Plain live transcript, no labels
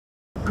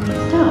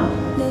No.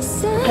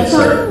 That's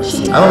not,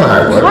 I don't know how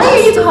it works. Why are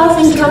you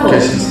causing trouble?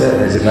 Because she said,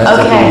 is it nice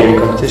to be in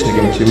competition to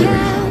give me 2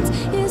 movies?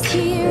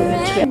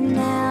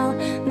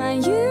 My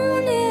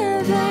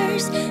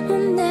universe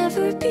will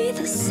never be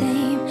the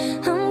same.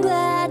 I'm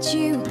glad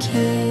you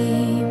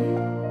came.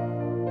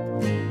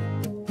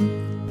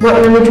 What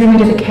really drew me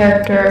to the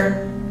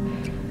character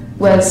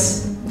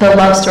was the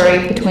love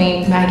story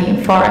between Maggie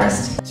and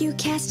Forrest. You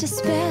cast a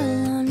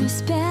spell on me,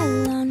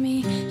 spell on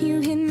me. You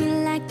hit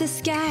me like the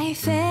sky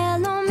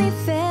fell on me,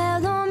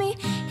 fell on me.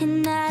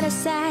 And I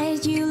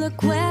decide you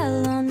look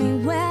well on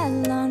me,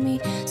 well on me.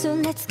 So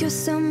let's go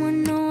somewhere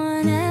no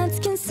one else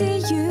can see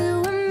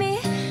you and me.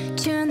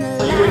 Turn the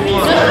lights on.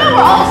 No,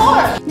 we're all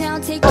four. Now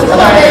take your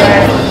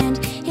hand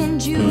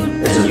and you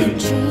know your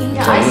dream.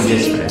 Yeah, I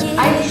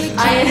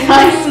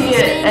see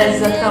it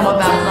as a film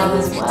about love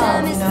as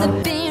well, you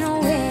know.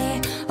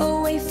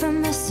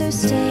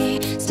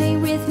 Stay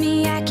with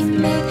me, I can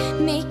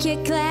make you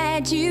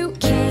glad you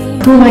came.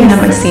 Who am I gonna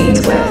have my scenes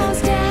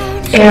with?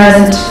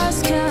 And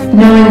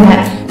knowing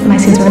that my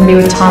scenes were gonna be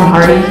with Tom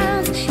Hardy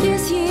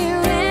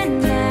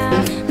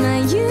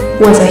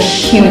was a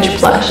huge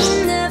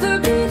plus.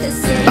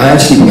 I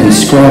actually can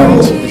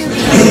Scrabble.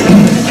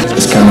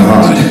 It's kind of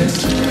hard.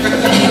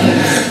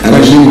 And I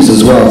lose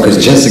as well because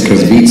Jessica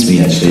beats me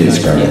actually at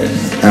Scrabble.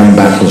 And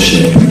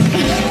Battleship.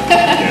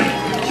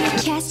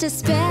 Cast a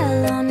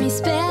spell on me,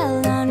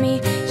 spell on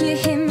me. You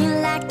hit me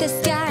like the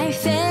sky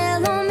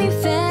fell on me,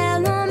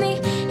 fell on me.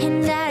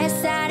 And I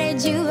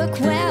decided you look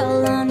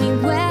well on me,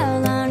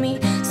 well on me.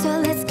 So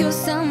let's go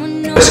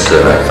somewhere. Jessica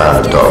and I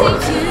found a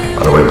dog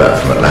on the way back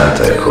from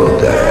Atlanta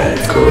called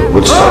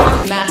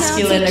Woodstock.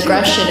 Masculine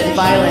aggression and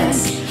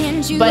violence,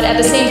 but at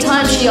the same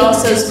time she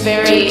also is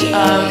very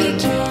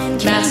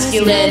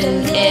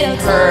masculine in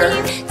her,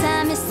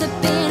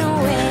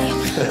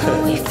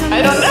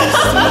 I don't know.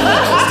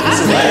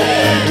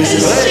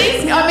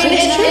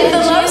 In the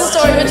love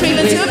story between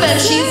the two of them,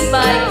 she's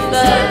like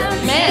the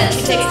man,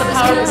 she takes the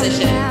power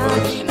position,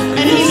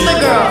 and he's the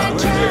girl.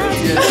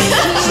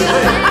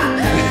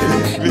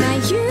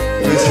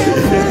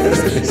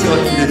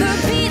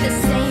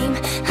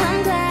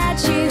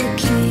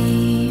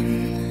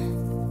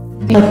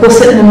 Like, we'll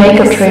sit in the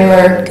makeup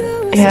trailer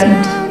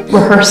and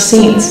rehearse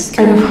scenes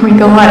right before we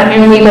go on.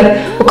 And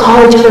we'll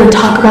call each other and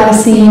talk about a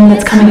scene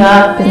that's coming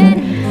up,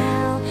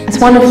 and it's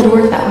wonderful to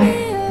work that way.